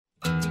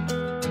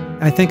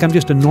I think I'm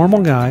just a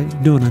normal guy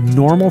doing a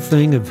normal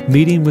thing of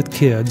meeting with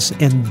kids,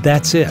 and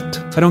that's it.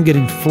 I don't get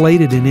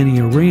inflated in any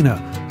arena,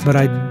 but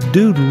I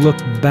do look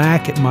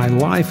back at my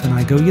life and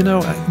I go,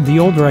 the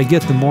older I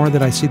get, the more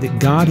that I see that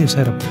God has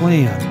had a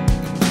plan.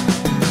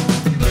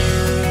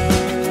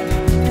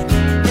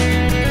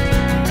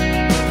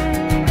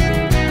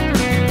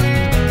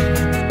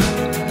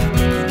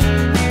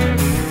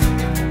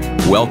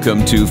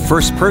 Welcome to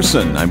First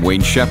Person. I'm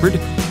Wayne Shepherd,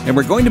 and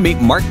we're going to meet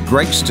Mark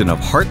Gregston of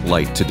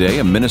Heartlight today,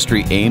 a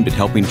ministry aimed at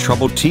helping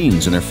troubled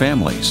teens and their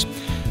families.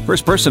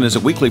 First Person is a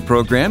weekly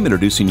program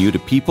introducing you to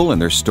people and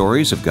their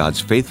stories of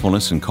God's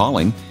faithfulness and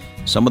calling.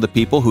 Some of the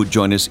people who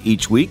join us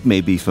each week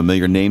may be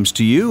familiar names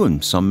to you,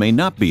 and some may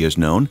not be as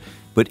known,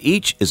 but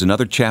each is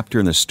another chapter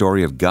in the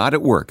story of God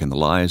at work in the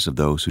lives of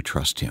those who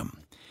trust Him.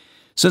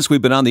 Since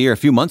we've been on the air a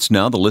few months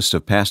now, the list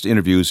of past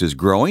interviews is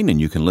growing, and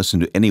you can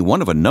listen to any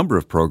one of a number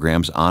of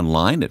programs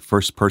online at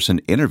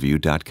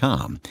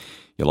firstpersoninterview.com.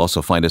 You'll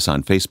also find us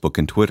on Facebook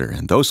and Twitter,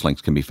 and those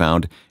links can be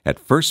found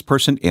at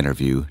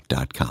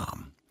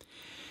firstpersoninterview.com.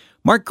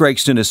 Mark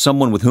Gregston is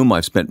someone with whom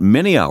I've spent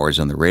many hours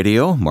on the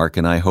radio. Mark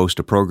and I host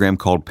a program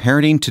called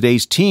Parenting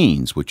Today's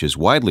Teens, which is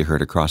widely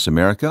heard across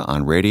America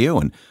on radio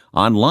and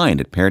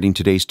online at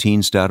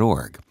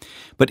parentingtodaysteens.org.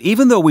 But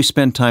even though we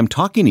spend time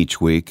talking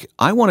each week,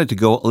 I wanted to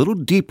go a little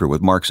deeper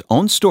with Mark's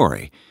own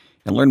story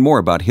and learn more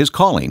about his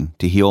calling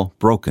to heal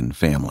broken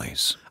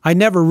families. I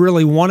never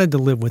really wanted to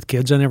live with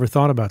kids. I never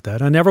thought about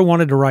that. I never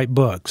wanted to write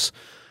books.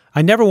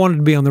 I never wanted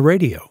to be on the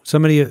radio.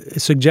 Somebody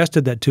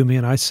suggested that to me,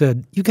 and I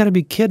said, "You got to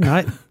be kidding.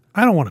 I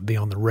don't want to be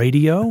on the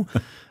radio."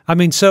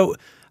 So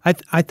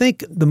I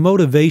think the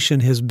motivation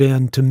has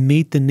been to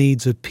meet the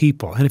needs of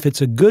people. And if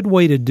it's a good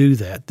way to do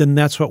that, then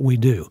that's what we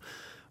do.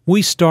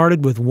 We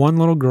started with one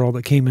little girl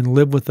that came and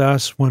lived with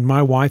us when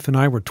my wife and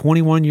I were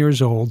 21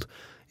 years old.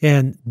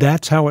 And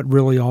that's how it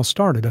really all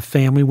started. A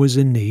family was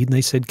in need, and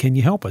they said, "Can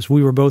you help us?"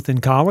 We were both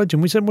in college,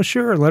 and we said, "Well,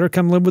 sure, let her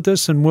come live with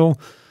us, and we'll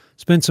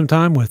spend some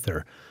time with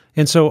her."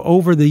 And so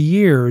over the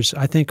years,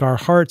 I think our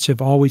hearts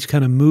have always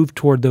kind of moved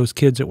toward those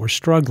kids that were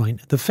struggling,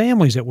 the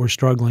families that were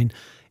struggling.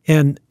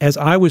 And as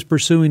I was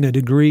pursuing a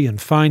degree in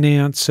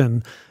finance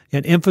and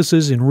an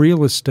emphasis in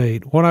real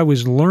estate, what I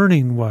was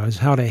learning was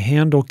how to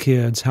handle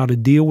kids, how to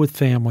deal with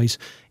families,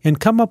 and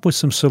come up with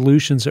some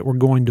solutions that were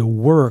going to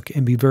work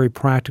and be very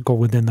practical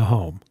within the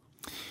home.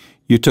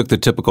 You took the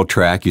typical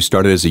track. You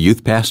started as a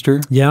youth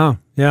pastor? Yeah.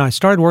 I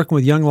started working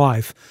with Young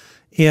Life.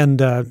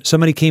 And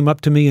somebody came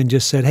up to me and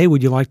just said, "Hey,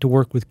 would you like to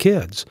work with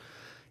kids?"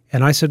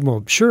 And I said,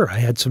 "Well, sure." I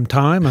had some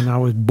time, and I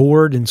was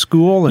bored in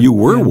school. And, you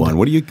were one.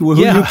 Who are you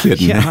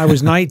kidding? Yeah, I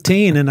was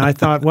 19, and I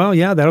thought, well,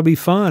 yeah, that'll be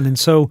fun. And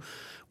so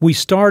we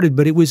started,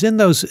 but it was in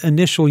those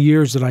initial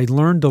years that I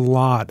learned a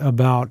lot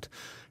about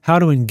how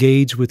to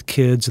engage with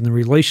kids and the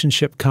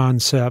relationship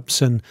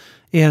concepts. And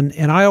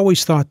I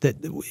always thought that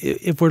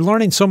if we're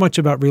learning so much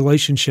about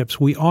relationships,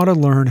 we ought to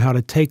learn how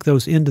to take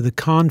those into the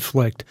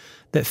conflict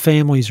that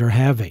families are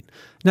having.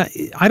 Now,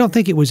 I don't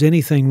think it was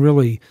anything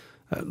really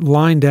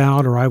lined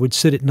out, or I would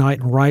sit at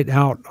night and write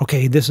out,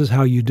 okay, this is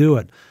how you do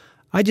it.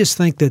 I just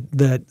think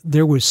that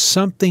there was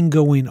something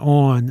going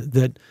on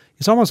that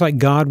it's almost like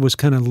God was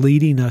kind of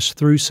leading us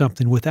through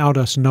something without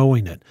us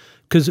knowing it.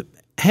 Because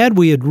had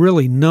we had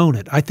really known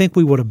it, I think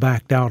we would have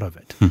backed out of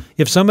it.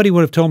 If somebody would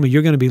have told me,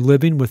 "You're going to be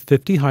living with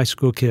 50 high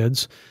school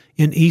kids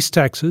in East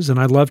Texas," and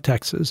I love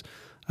Texas,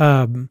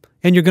 and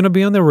you're going to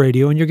be on the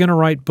radio, and you're going to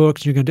write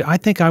books, and you're going to I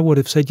think I would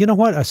have said, "You know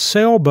what? A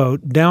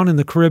sailboat down in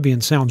the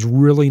Caribbean sounds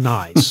really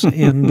nice."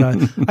 And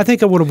I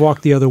think I would have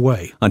walked the other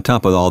way. On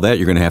top of all that,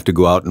 you're going to have to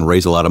go out and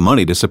raise a lot of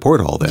money to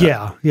support all that.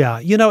 Yeah.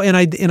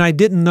 And I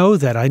didn't know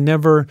that. I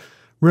never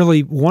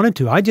really wanted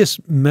to. I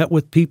just met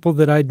with people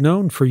that I'd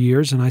known for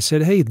years, and I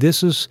said, "Hey,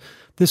 this is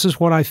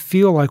what I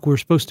feel like we're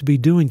supposed to be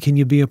doing. Can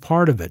you be a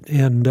part of it?"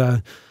 And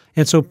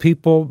so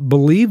people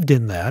believed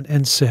in that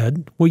and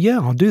said, "Well,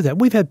 yeah, I'll do that."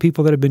 We've had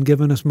people that have been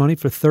giving us money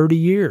for 30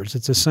 years.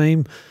 It's the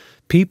same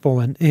people,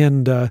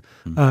 and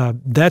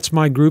that's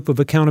my group of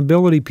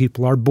accountability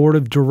people, our board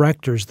of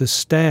directors, the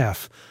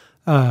staff.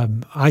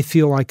 I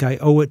feel like I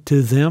owe it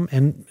to them,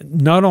 and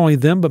not only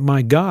them, but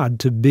my God,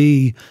 to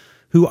be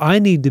who I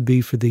need to be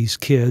for these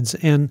kids.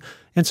 And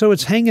so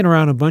it's hanging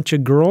around a bunch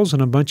of girls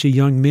and a bunch of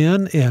young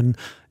men and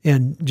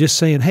just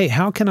saying, "Hey,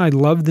 how can I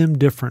love them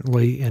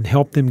differently and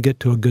help them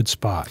get to a good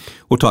spot?"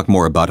 We'll talk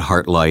more about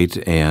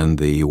Heartlight and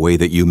the way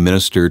that you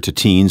minister to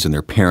teens and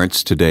their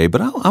parents today,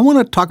 but I want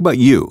to talk about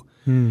you.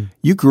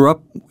 You grew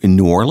up in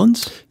New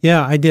Orleans?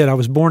 Yeah, I did. I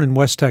was born in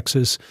West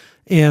Texas,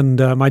 and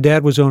my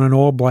dad was on an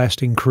oil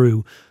blasting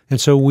crew, and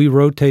so we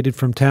rotated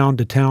from town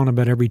to town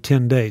about every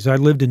 10 days. I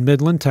lived in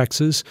Midland,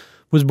 Texas,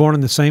 was born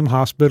in the same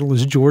hospital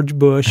as George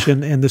Bush,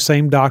 and the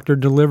same doctor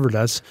delivered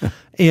us.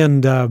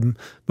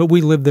 But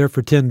we lived there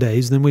for 10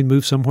 days. Then we'd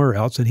move somewhere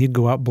else, and he'd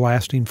go out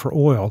blasting for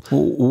oil.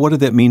 Well, what did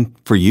that mean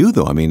for you,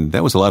 though? I mean,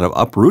 that was a lot of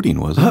uprooting,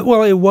 wasn't it?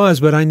 Well, it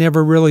was, but I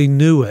never really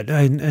knew it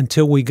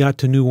until we got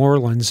to New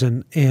Orleans,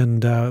 and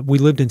we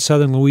lived in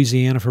southern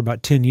Louisiana for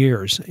about 10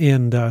 years.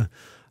 And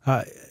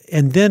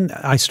then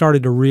I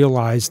started to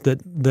realize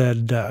that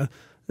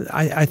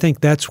I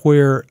think that's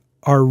where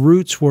our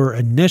roots were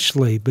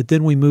initially, but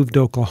then we moved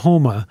to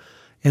Oklahoma,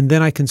 and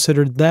then I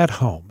considered that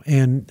home.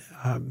 And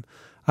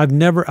I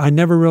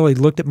never really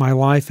looked at my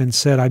life and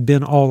said I've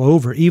been all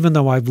over, even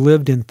though I've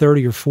lived in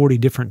 30 or 40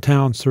 different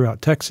towns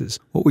throughout Texas.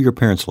 What were your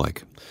parents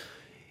like?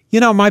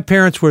 My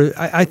parents were,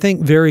 I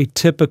think, very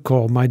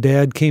typical. My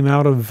dad came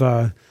out of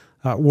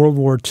World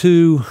War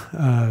II,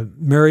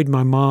 married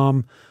my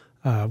mom.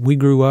 We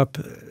grew up,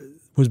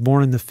 was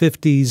born in the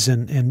 50s,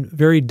 and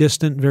very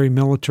distant, very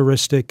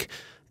militaristic,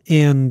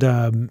 and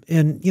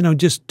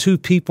just two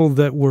people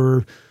that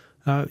were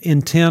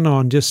intent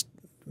on just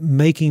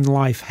making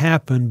life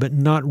happen, but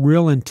not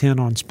real intent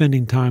on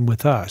spending time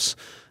with us.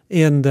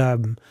 And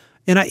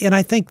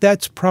I think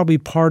that's probably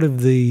part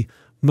of the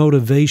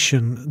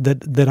motivation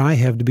that I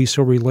have to be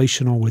so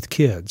relational with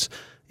kids.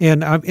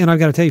 And I've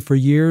got to tell you, for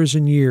years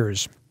and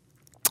years,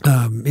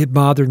 it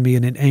bothered me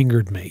and it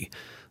angered me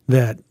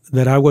that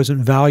I wasn't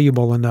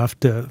valuable enough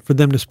for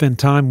them to spend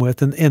time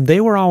with. And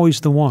they were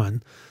always the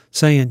one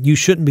saying, you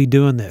shouldn't be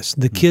doing this.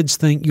 The kids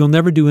think you'll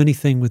never do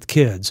anything with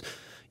kids.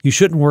 You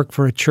shouldn't work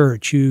for a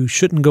church. You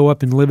shouldn't go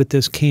up and live at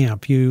this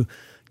camp. You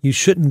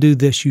shouldn't do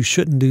this. You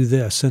shouldn't do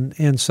this.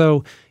 And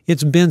so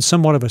it's been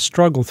somewhat of a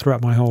struggle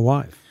throughout my whole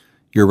life.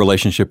 Your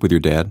relationship with your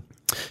dad?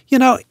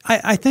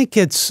 I think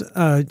it's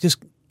just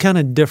kind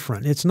of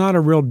different. It's not a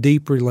real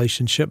deep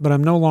relationship, but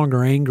I'm no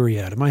longer angry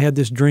at him. I had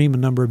this dream a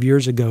number of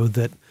years ago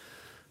that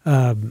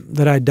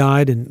I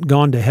died and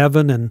gone to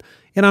heaven, and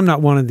I'm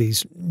not one of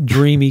these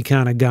dreamy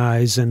kind of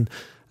guys.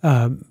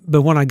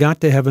 But when I got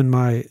to heaven,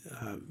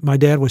 my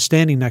dad was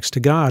standing next to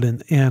God,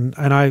 and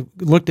I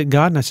looked at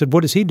God and I said,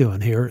 "What is he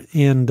doing here?"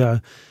 And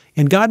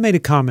God made a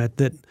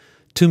comment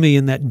to me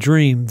in that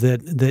dream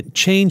that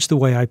changed the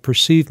way I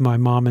perceived my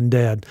mom and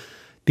dad,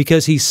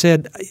 because he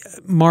said,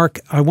 "Mark,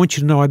 I want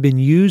you to know I've been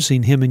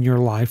using him in your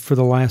life for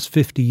the last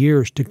 50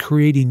 years to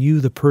creating you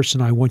the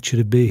person I want you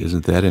to be."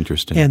 Isn't that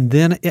interesting? And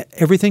then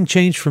everything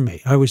changed for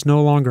me. I was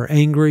no longer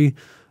angry.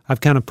 I've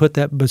kind of put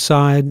that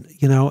beside,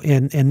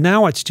 and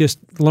now it's just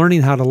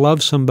learning how to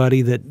love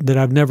somebody that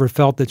I've never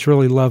felt that's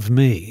really loved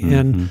me.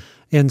 Mm-hmm.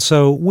 And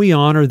so we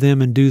honor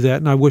them and do that,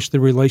 and I wish the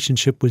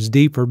relationship was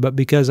deeper, but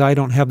because I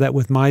don't have that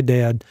with my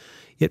dad,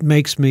 it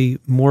makes me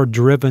more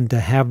driven to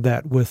have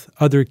that with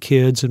other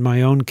kids and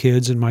my own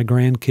kids and my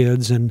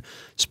grandkids, and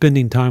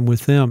spending time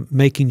with them,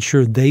 making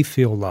sure they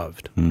feel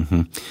loved.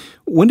 Mm-hmm.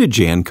 When did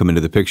Jan come into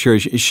the picture?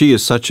 She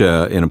is such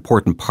an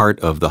important part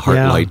of the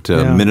Heartlight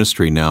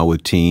ministry now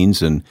with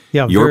teens, and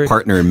your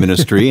partner in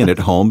ministry and at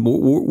home.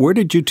 Where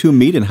did you two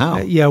meet and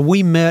how?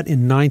 We met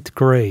in 9th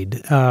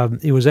grade.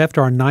 It was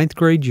after our 9th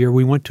grade year.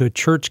 We went to a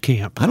church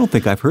camp. I don't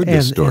think I've heard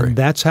this story. And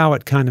that's how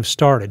it kind of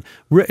started.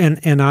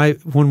 And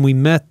when we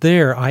met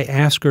there, I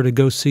asked her to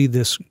go see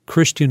this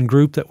Christian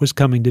group that was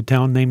coming to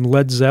town named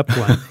Led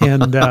Zeppelin.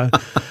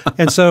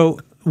 And so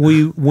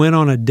we went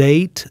on a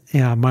date.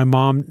 My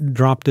mom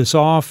dropped us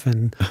off,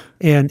 and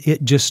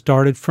it just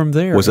started from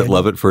there. Was it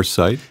love at first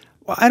sight?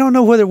 Well, I don't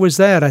know whether it was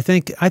that. I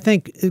think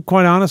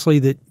quite honestly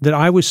that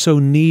I was so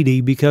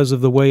needy because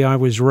of the way I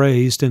was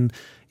raised, and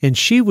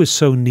she was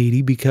so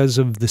needy because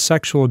of the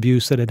sexual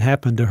abuse that had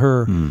happened to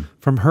her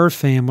from her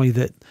family,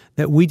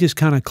 that we just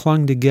kind of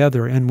clung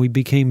together, and we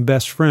became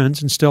best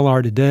friends and still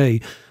are today.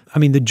 I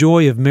mean, the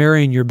joy of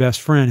marrying your best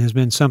friend has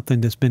been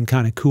something that's been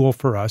kind of cool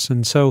for us.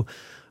 And so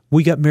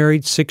we got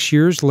married 6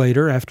 years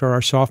later after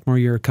our sophomore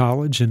year of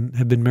college, and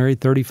have been married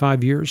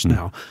 35 years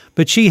now.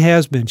 But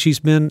she's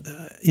been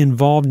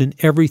involved in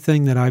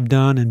everything that I've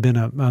done and been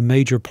a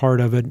major part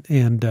of it,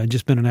 and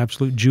just been an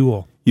absolute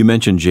jewel. You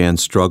mentioned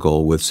Jan's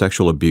struggle with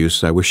sexual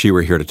abuse. I wish she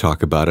were here to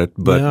talk about it,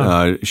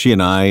 but she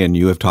and I and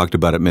you have talked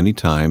about it many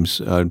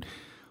times.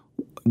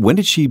 When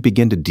did she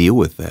begin to deal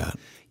with that?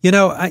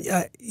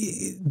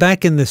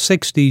 Back in the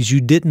 60s,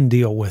 you didn't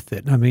deal with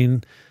it. I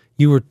mean,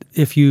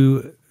 if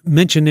you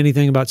mentioned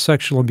anything about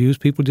sexual abuse,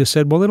 people just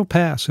said, well, it'll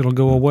pass, it'll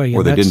go away.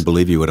 Or they didn't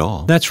believe you at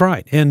all. That's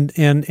right. And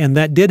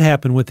that did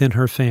happen within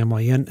her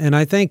family. And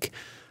I think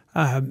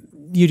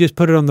you just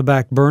put it on the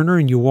back burner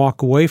and you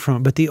walk away from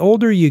it. But the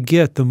older you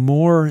get, the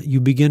more you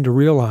begin to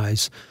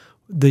realize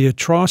the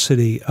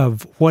atrocity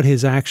of what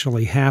has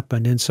actually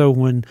happened. And so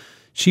when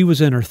she was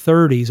in her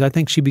 30s, I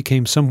think she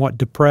became somewhat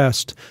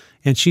depressed.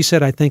 And she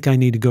said, I think I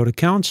need to go to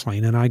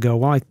counseling. And I go,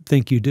 well, I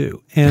think you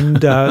do.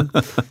 And, and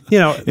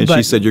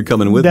she said, you're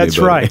coming with me. That's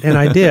right. And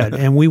I did.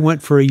 And we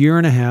went for a year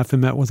and a half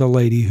and met with a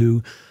lady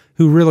who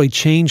really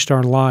changed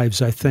our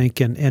lives, I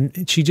think.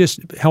 And she just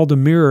held a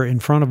mirror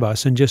in front of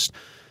us and just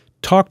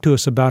talked to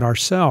us about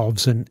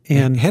ourselves. And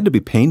it had to be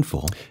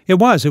painful. It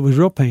was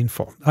real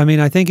painful. I mean,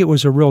 I think it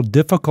was a real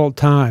difficult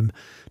time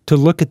to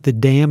look at the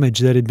damage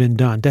that had been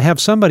done, to have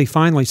somebody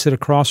finally sit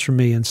across from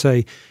me and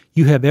say,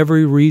 you have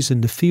every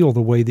reason to feel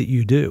the way that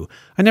you do.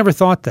 I never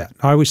thought that.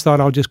 I always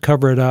thought I'll just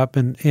cover it up,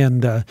 and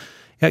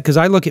because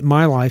I look at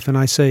my life and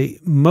I say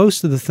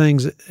most of the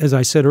things, as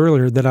I said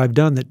earlier, that I've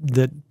done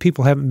that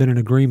people haven't been in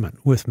agreement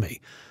with me.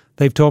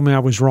 They've told me I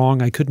was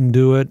wrong, I couldn't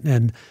do it,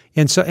 and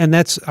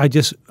that's I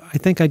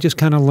think I just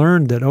kind of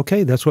learned that,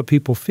 okay, that's what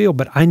people feel,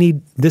 but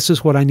this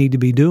is what I need to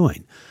be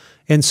doing.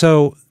 And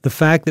so the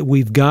fact that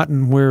we've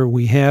gotten where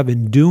we have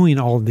in doing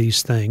all of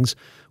these things,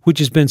 which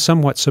has been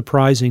somewhat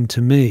surprising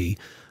to me,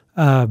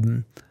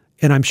 and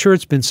I'm sure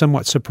it's been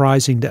somewhat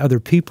surprising to other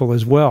people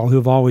as well who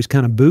have always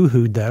kind of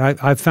boo-hooed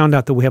that. I've found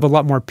out that we have a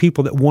lot more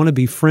people that want to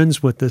be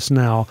friends with us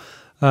now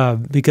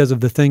because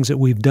of the things that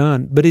we've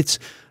done. But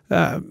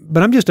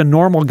I'm just a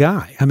normal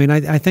guy. I mean,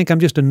 I think I'm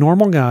just a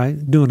normal guy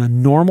doing a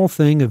normal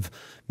thing of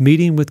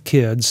meeting with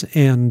kids,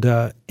 and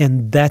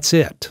that's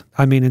it.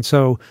 I mean, and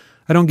so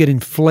I don't get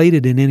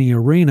inflated in any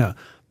arena.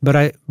 But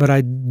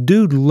I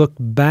do look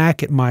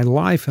back at my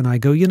life and I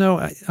go,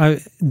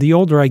 the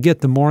older I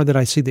get, the more that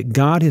I see that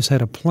God has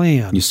had a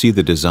plan. You see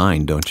the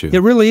design, don't you?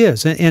 It really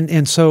is.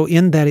 And so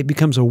in that, it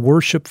becomes a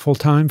worshipful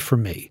time for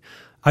me.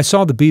 I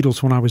saw the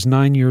Beatles when I was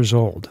 9 years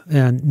old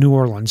in New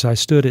Orleans. I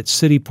stood at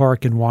City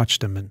Park and watched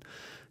them.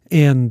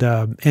 And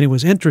it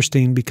was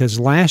interesting because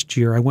last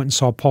year I went and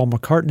saw Paul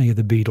McCartney of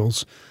the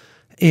Beatles.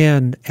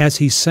 And as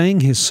he sang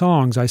his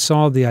songs, I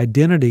saw the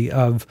identity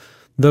of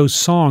those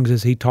songs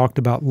as he talked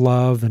about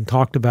love and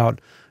talked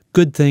about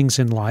good things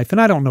in life.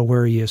 And I don't know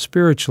where he is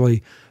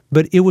spiritually,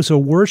 but it was a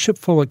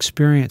worshipful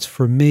experience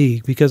for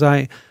me because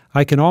I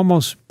can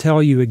almost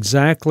tell you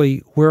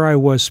exactly where I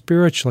was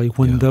spiritually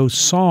when those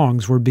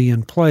songs were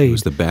being played. It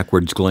was the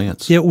backwards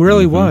glance. It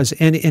really was.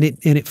 And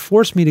it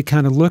forced me to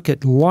kind of look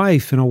at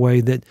life in a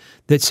way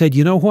that said,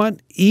 you know what?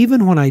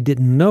 Even when I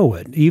didn't know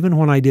it, even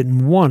when I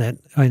didn't want it,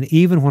 and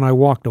even when I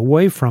walked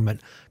away from it,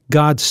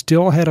 God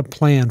still had a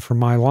plan for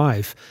my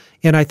life.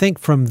 And I think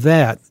from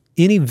that,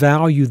 any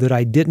value that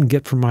I didn't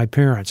get from my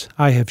parents,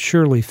 I have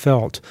surely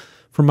felt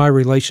from my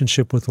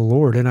relationship with the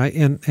Lord.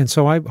 And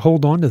so I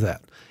hold on to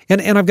that.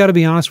 And I've got to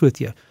be honest with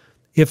you.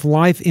 If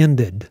life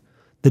ended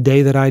the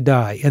day that I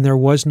die and there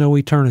was no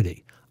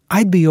eternity,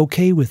 I'd be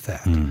okay with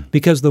that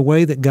because the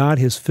way that God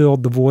has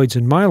filled the voids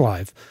in my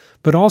life,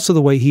 but also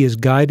the way He has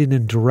guided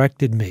and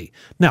directed me.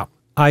 Now,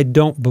 I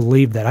don't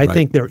believe that. I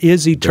think there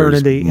is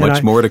eternity. There's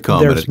much more to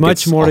come. There's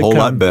much more to come. A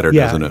whole lot better,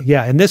 doesn't it?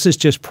 Yeah, and this is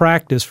just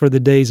practice for the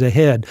days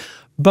ahead.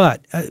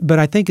 But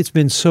I think it's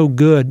been so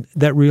good,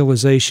 that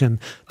realization,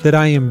 that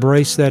I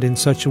embrace that in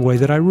such a way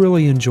that I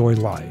really enjoy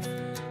life.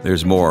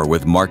 There's more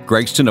with Mark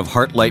Gregston of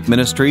Heartlight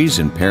Ministries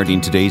and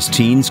Parenting Today's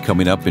Teens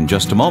coming up in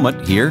just a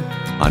moment here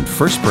on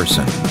First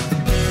Person.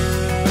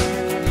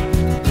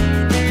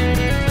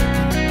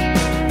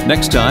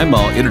 Next time,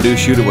 I'll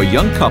introduce you to a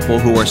young couple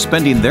who are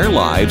spending their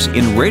lives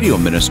in radio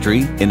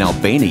ministry in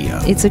Albania.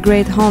 It's a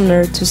great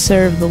honor to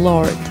serve the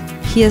Lord.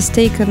 He has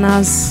taken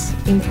us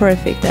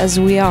imperfect as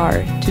we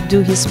are to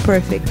do His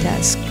perfect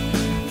task.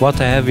 What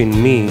I have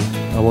in me,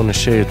 I want to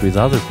share it with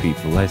other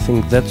people. I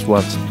think that's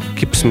what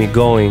keeps me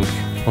going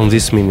on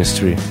this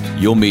ministry.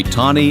 You'll meet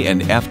Tani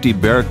and Afti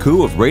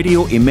Beraku of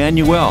Radio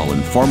Emmanuel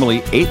in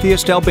formerly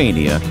Atheist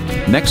Albania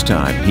next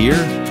time here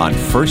on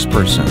First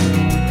Person.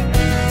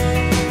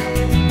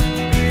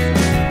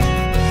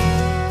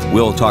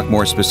 We'll talk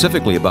more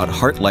specifically about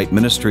Heartlight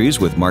Ministries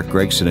with Mark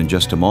Gregston in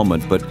just a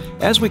moment, but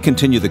as we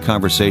continue the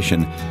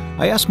conversation,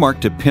 I asked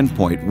Mark to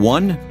pinpoint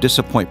one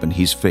disappointment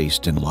he's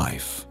faced in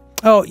life.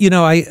 Oh,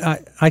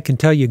 I can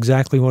tell you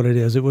exactly what it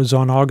is. It was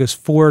on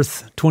August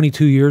 4th,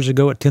 22 years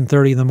ago at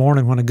 10:30 in the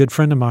morning when a good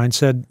friend of mine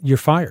said, "You're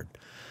fired."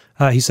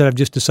 He said, "I've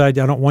just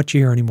decided I don't want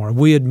you here anymore."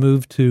 We had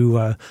moved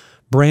to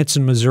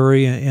Branson,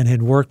 Missouri, and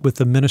had worked with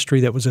the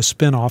ministry that was a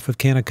spinoff of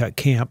Kanakuk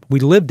Camp.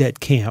 We lived at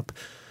camp.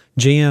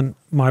 Jan,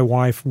 my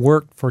wife,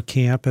 worked for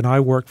camp, and I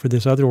worked for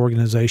this other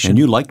organization. And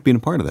you liked being a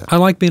part of that. I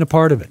liked being a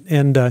part of it.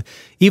 And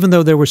even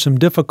though there was some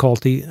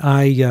difficulty,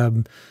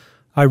 I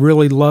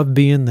really loved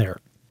being there.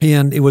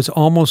 And it was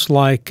almost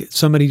like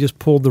somebody just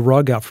pulled the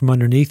rug out from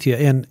underneath you.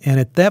 And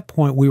at that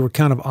point, we were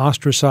kind of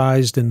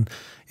ostracized and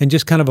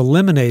just kind of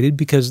eliminated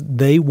because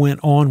they went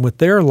on with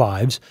their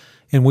lives,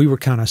 and we were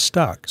kind of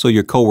stuck. So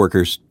your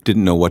coworkers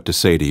didn't know what to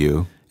say to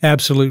you?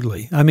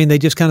 Absolutely. I mean, they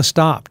just kind of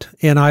stopped.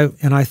 And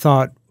I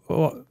thought,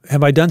 well,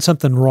 have I done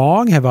something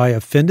wrong? Have I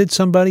offended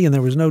somebody? And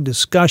there was no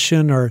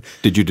discussion or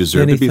Did you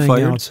deserve to be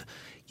fired? Else.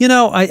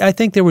 I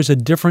think there was a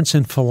difference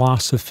in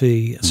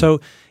philosophy.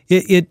 So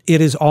it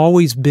has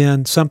always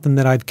been something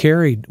that I've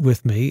carried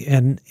with me.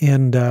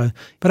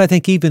 But I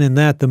think even in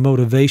that, the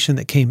motivation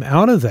that came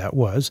out of that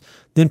was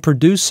then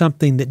produce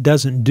something that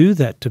doesn't do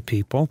that to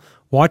people.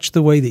 Watch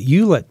the way that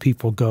you let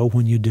people go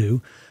when you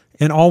do.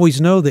 And always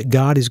know that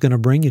God is going to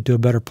bring you to a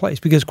better place.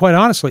 Because quite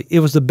honestly,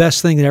 it was the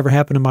best thing that ever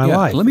happened in my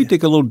life. Let me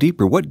dig a little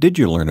deeper. What did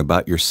you learn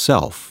about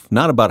yourself?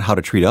 Not about how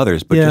to treat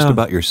others, but just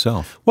about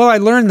yourself. Well, I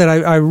learned that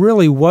I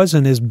really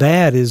wasn't as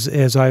bad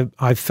as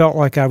I felt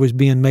like I was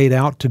being made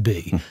out to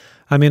be.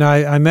 I mean,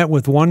 I met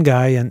with one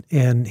guy,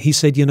 and he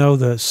said,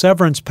 the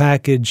severance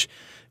package,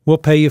 we'll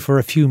pay you for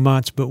a few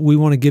months, but we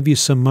want to give you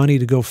some money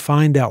to go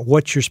find out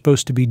what you're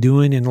supposed to be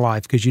doing in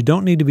life, because you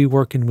don't need to be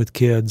working with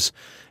kids,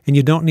 and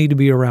you don't need to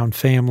be around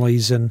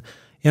families. And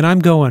I'm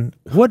going,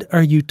 what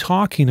are you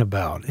talking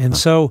about? And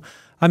so,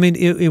 I mean,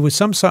 it was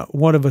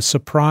somewhat of a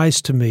surprise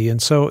to me.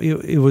 And so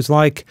it was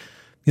like,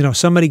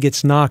 somebody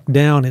gets knocked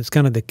down, it's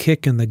kind of the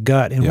kick in the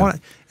gut.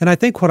 And I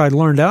think what I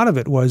learned out of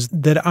it was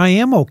that I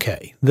am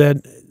okay, that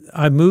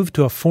I moved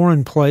to a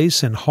foreign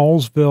place in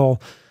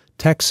Hallsville,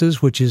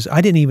 Texas, which is, I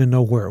didn't even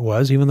know where it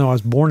was, even though I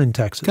was born in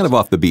Texas. Kind of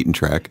off the beaten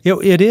track.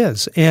 It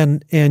is.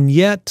 And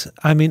yet,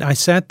 I mean, I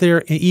sat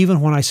there,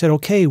 even when I said,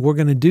 okay, we're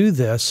going to do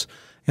this,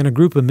 and a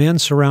group of men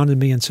surrounded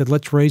me and said,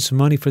 let's raise some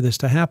money for this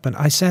to happen.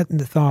 I sat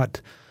and thought,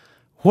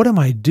 what am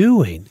I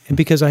doing? And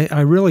because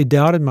I really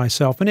doubted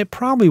myself. And it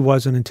probably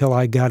wasn't until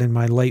I got in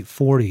my late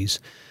 40s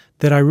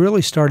that I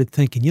really started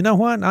thinking, you know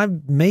what, I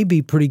may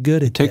be pretty good at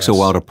this. It takes a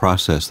while to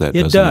process that,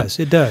 doesn't it?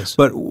 It does.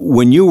 But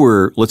when you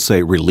were, let's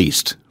say,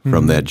 released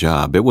from that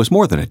job, it was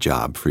more than a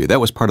job for you. That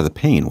was part of the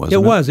pain, wasn't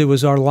it? It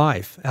was our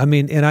life. I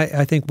mean, and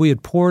I think we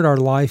had poured our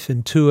life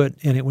into it,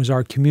 and it was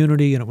our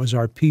community, and it was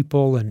our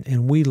people,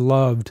 and we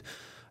loved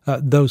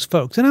those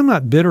folks. And I'm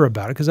not bitter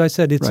about it, because I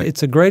said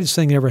it's the greatest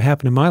thing that ever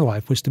happened in my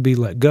life was to be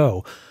let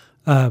go.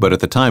 But at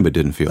the time, it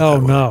didn't feel that way. Oh,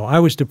 no. I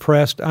was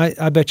depressed.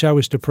 I bet you I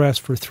was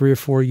depressed for 3 or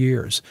 4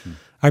 years.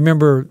 I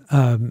remember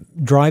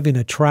driving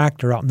a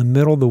tractor out in the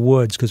middle of the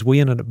woods, because we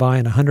ended up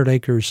buying 100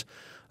 acres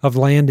of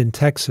land in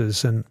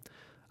Texas. And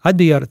I'd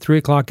be out at 3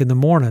 o'clock in the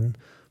morning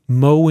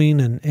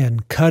mowing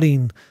and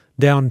cutting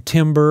down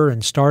timber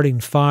and starting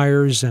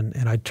fires.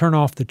 And I'd turn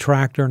off the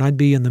tractor, and I'd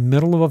be in the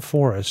middle of a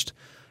forest.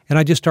 And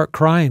I'd just start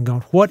crying,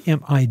 going, what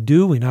am I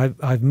doing?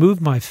 I've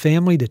moved my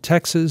family to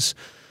Texas.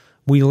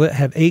 We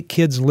have 8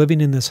 kids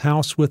living in this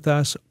house with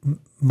us.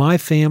 My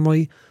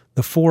family,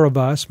 the 4 of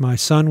us, my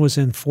son was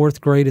in 4th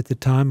grade at the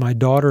time, my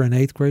daughter in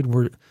 8th grade,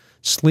 were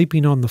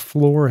sleeping on the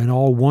floor in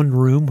all one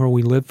room where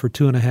we lived for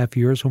 2.5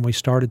 years when we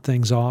started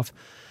things off.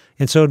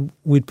 And so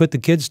we'd put the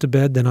kids to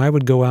bed, then I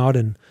would go out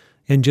and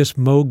just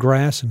mow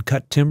grass and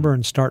cut timber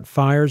and start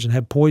fires and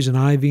have poison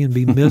ivy and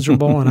be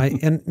miserable.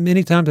 and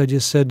many times I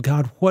just said,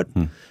 God, what?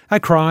 I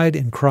cried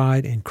and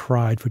cried and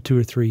cried for 2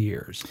 or 3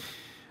 years.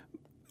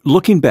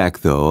 Looking back,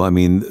 though, I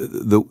mean,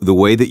 the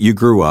way that you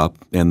grew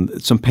up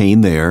and some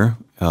pain there,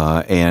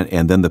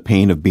 and then the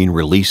pain of being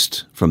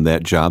released from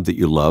that job that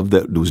you loved,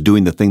 that was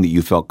doing the thing that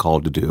you felt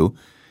called to do,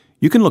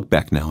 you can look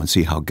back now and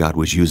see how God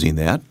was using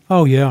that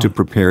to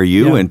prepare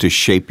you and to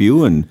shape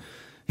you and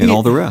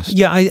all the rest.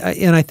 Yeah,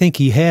 I think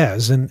He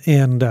has,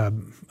 and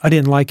I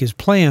didn't like His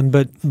plan,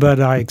 but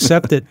I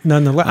accept it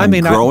nonetheless. I'm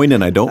growing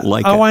and I don't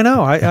like it. Oh, I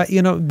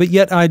know. But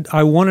yet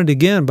I want it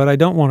again, but I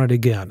don't want it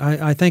again.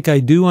 I think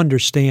I do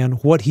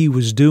understand what He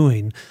was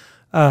doing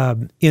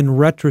in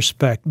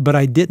retrospect, but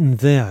I didn't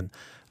then,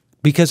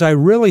 because I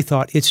really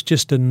thought it's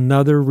just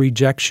another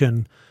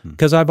rejection,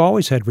 because I've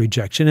always had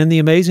rejection. And the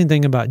amazing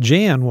thing about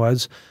Jan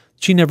was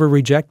she never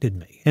rejected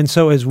me. And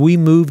so as we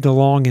moved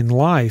along in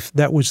life,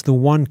 that was the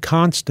one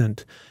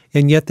constant.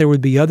 And yet there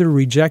would be other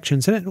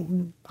rejections.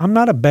 And I'm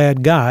not a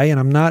bad guy, and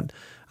I'm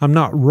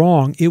not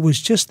wrong. It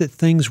was just that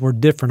things were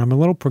different. I'm a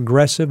little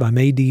progressive. I'm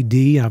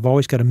ADD. I've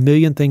always got a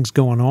million things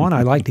going on.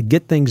 I like to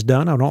get things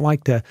done. I don't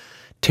like to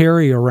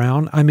tarry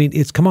around. I mean,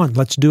 it's come on,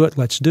 let's do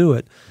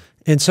it.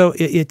 And so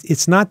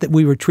it's not that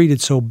we were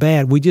treated so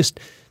bad. We just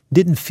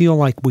didn't feel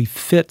like we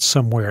fit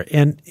somewhere.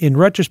 And in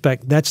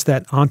retrospect, that's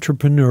that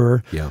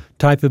entrepreneur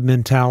type of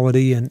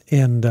mentality.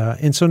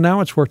 And so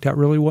now it's worked out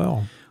really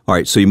well. All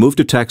right, so you moved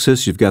to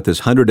Texas. You've got this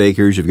 100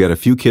 acres. You've got a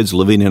few kids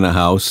living in a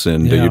house,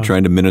 and you're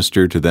trying to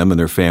minister to them and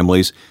their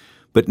families.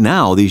 But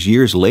now, these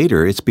years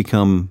later, it's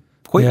become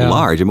quite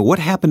large. I mean, what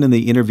happened in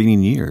the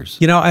intervening years?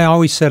 You know, I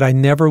always said I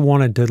never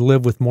wanted to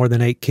live with more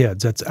than 8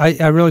 kids.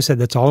 I really said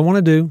that's all I want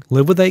to do,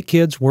 live with 8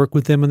 kids, work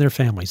with them and their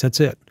families. That's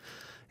it.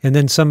 And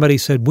then somebody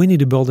said, we need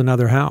to build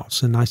another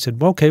house. And I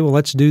said, well, okay, well,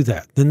 let's do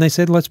that. Then they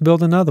said, let's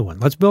build another one.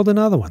 Let's build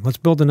another one. Let's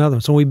build another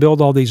one. So we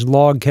built all these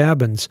log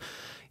cabins.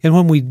 And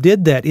when we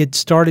did that, it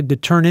started to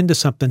turn into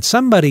something.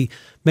 Somebody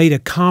made a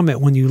comment,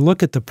 when you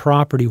look at the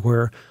property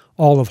where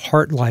all of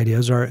Heartlight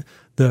is, or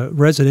the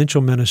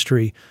residential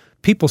ministry,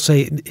 people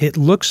say it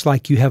looks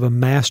like you have a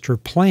master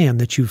plan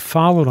that you've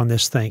followed on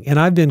this thing. And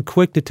I've been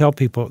quick to tell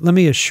people, let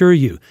me assure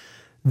you,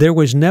 there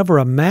was never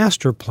a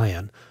master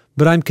plan,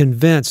 but I'm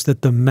convinced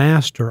that the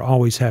master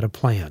always had a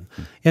plan.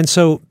 And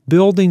so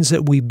buildings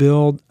that we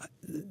build,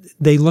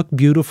 they look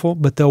beautiful,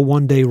 but they'll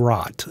one day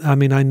rot. I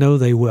mean, I know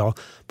they will.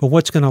 But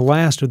what's going to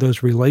last are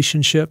those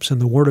relationships and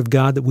the Word of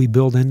God that we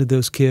build into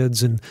those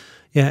kids, and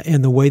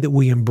the way that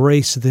we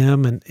embrace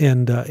them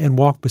and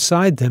walk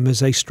beside them as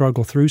they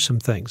struggle through some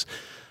things.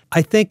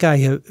 I think I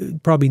have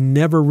probably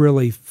never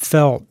really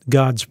felt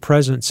God's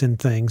presence in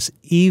things,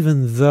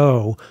 even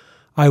though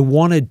I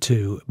wanted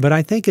to. But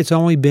I think it's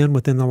only been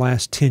within the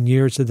last 10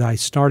 years that I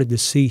started to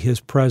see His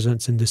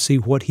presence and to see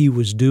what He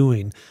was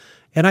doing.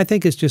 And I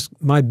think it's just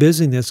my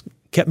busyness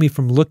kept me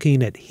from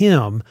looking at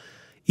Him.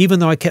 Even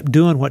though I kept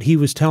doing what He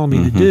was telling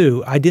me to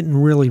do, I didn't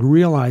really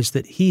realize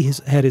that He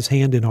had His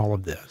hand in all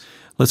of this.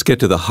 Let's get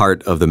to the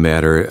heart of the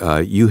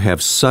matter. You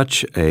have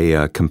such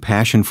a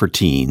compassion for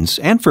teens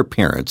and for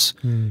parents.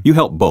 You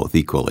help both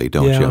equally,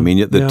 don't you? I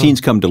mean, the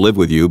teens come to live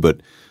with you, but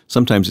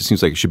sometimes it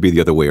seems like it should be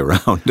the other way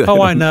around.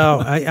 Oh, I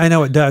know. I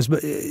know it does.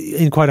 But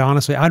and quite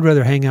honestly, I'd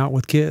rather hang out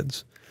with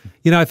kids.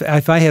 You know,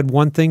 if I had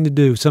one thing to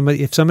do,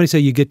 if somebody said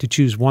you get to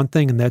choose one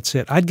thing and that's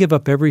it, I'd give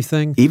up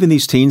everything. Even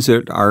these teens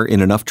that are in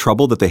enough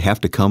trouble that they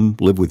have to come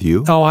live with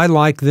you? Oh, I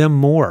like them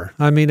more.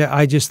 I mean,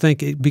 I just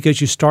think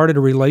because you started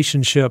a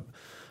relationship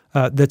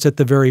that's at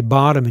the very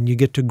bottom, and you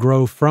get to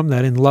grow from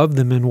that and love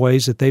them in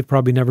ways that they've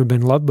probably never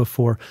been loved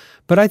before.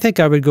 But I think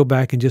I would go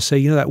back and just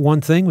say, that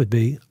one thing would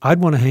be, I'd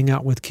want to hang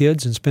out with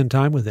kids and spend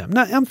time with them.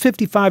 Now, I'm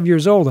 55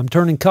 years old. I'm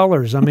turning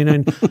colors. I mean,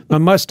 and my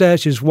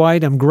mustache is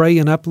white. I'm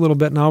graying up a little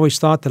bit, and I always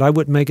thought that I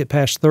wouldn't make it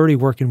past 30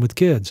 working with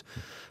kids.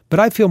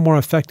 But I feel more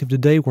effective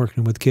today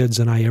working with kids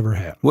than I ever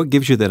have. What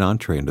gives you that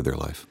entree into their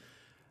life?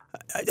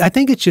 I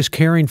think it's just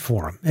caring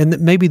for them,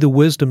 and maybe the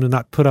wisdom to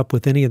not put up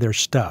with any of their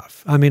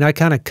stuff. I mean, I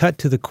kind of cut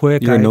to the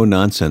quick. You're a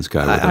no-nonsense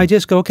guy with them. I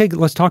just go, okay,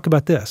 let's talk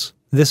about this.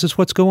 This is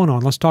what's going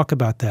on. Let's talk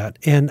about that.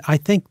 And I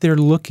think they're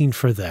looking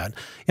for that.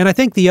 And I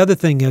think the other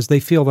thing is they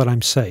feel that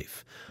I'm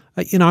safe.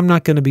 I'm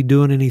not going to be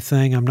doing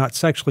anything. I'm not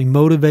sexually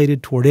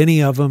motivated toward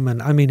any of them.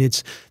 And I mean,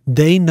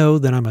 they know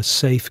that I'm a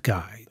safe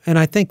guy. And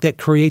I think that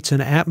creates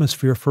an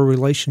atmosphere for a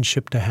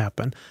relationship to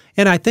happen.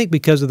 And I think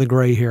because of the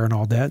gray hair and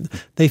all that,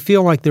 they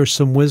feel like there's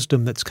some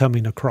wisdom that's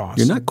coming across.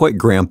 You're not quite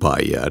grandpa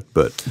yet,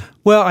 but...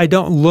 Well, I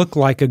don't look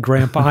like a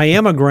grandpa. I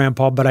am a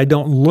grandpa, but I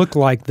don't look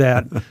like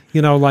that,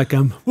 like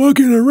I'm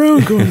walking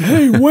around going,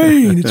 hey,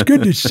 Wayne, it's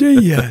good to see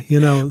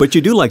you, But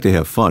you do like to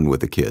have fun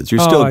with the kids.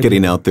 You're still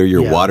getting out there.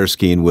 You're water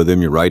skiing with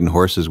them. You're riding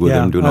horses with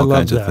them, doing all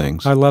kinds of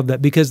things. I love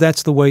that because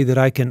that's the way that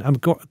I can,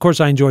 of course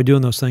I enjoy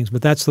doing those things,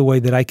 but that's the way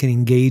that I can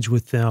engage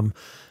with them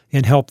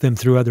and help them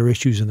through other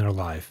issues in their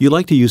life. You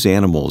like to use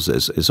animals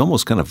as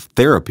almost kind of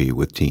therapy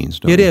with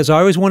teens, don't you? It is. I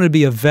always wanted to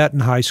be a vet in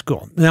high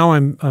school. Now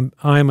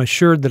I'm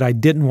assured that I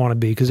didn't want to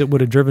be because it would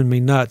have driven me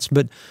nuts.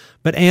 But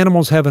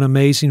animals have an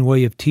amazing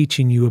way of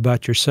teaching you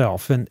about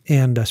yourself,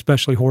 and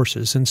especially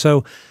horses. And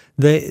so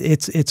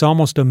it's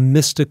almost a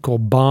mystical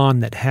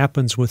bond that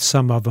happens with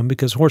some of them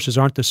because horses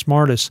aren't the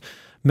smartest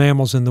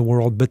mammals in the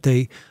world, but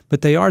they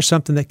are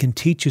something that can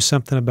teach you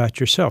something about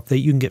yourself. That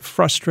you can get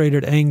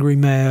frustrated, angry,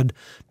 mad,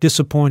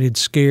 disappointed,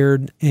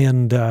 scared,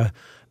 and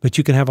but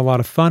you can have a lot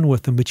of fun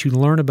with them. But you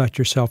learn about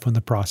yourself in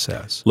the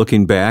process.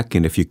 Looking back,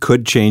 and if you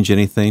could change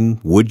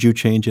anything, would you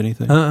change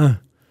anything? I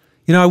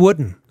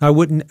wouldn't. I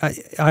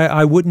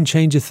wouldn't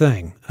change a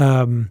thing.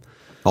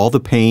 All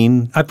the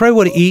pain. I probably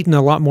would have eaten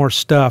a lot more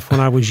stuff when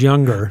I was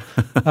younger,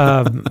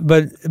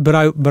 but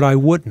I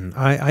wouldn't.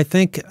 I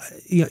think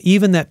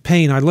even that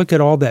pain. I look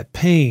at all that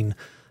pain,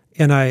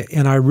 and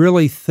I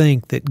really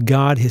think that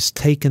God has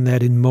taken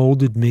that and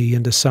molded me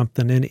into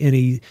something, and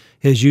He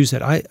has used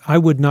it. I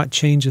would not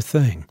change a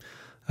thing.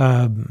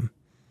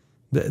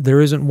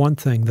 There isn't one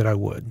thing that I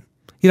would.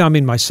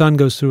 My son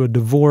goes through a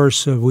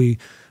divorce. We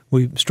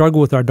struggle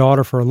with our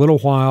daughter for a little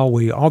while.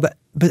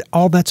 But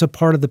all that's a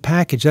part of the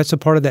package. That's a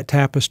part of that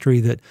tapestry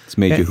it's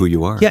made you who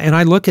you are. Yeah, and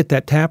I look at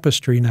that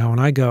tapestry now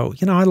and I go,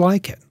 I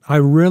like it. I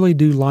really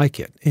do like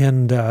it.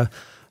 And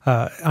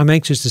I'm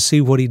anxious to see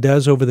what He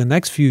does over the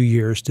next few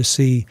years to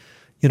see,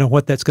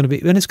 what that's going to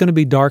be. And it's going to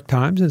be dark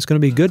times and it's going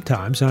to be good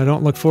times. And I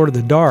don't look forward to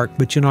the dark.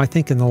 But, I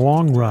think in the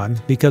long run,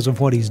 because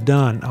of what He's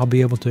done, I'll be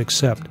able to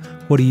accept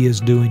what He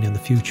is doing in the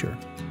future.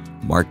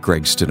 Mark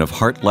Gregston of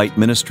Heartlight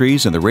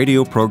Ministries and the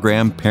radio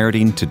program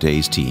Parenting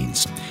Today's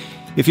Teens.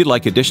 If you'd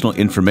like additional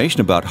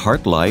information about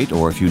Heartlight,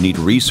 or if you need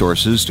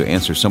resources to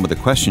answer some of the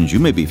questions you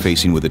may be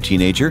facing with a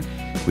teenager,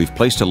 we've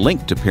placed a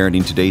link to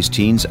Parenting Today's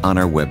Teens on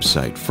our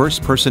website,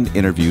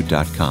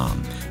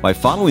 firstpersoninterview.com. By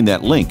following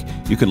that link,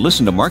 you can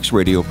listen to Mark's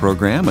radio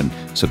program and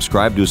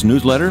subscribe to his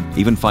newsletter,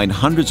 even find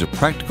hundreds of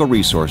practical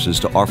resources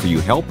to offer you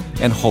help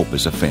and hope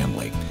as a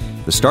family.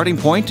 The starting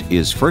point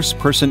is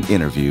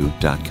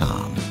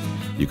firstpersoninterview.com.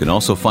 You can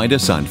also find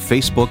us on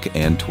Facebook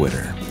and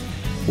Twitter.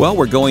 Well,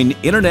 we're going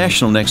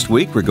international next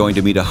week. We're going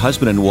to meet a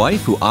husband and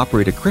wife who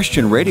operate a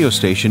Christian radio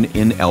station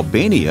in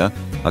Albania,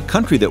 a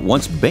country that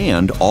once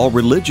banned all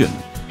religion.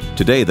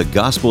 Today, the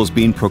gospel is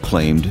being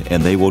proclaimed,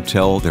 and they will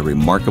tell their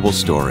remarkable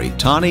story.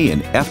 Tani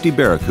and Efti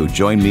Baraku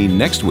join me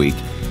next week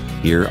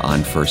here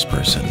on First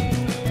Person.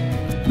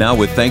 Now,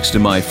 with thanks to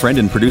my friend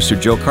and producer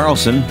Joe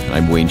Carlson,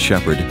 I'm Wayne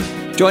Shepherd.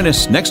 Join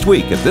us next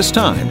week at this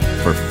time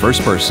for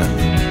First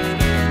Person.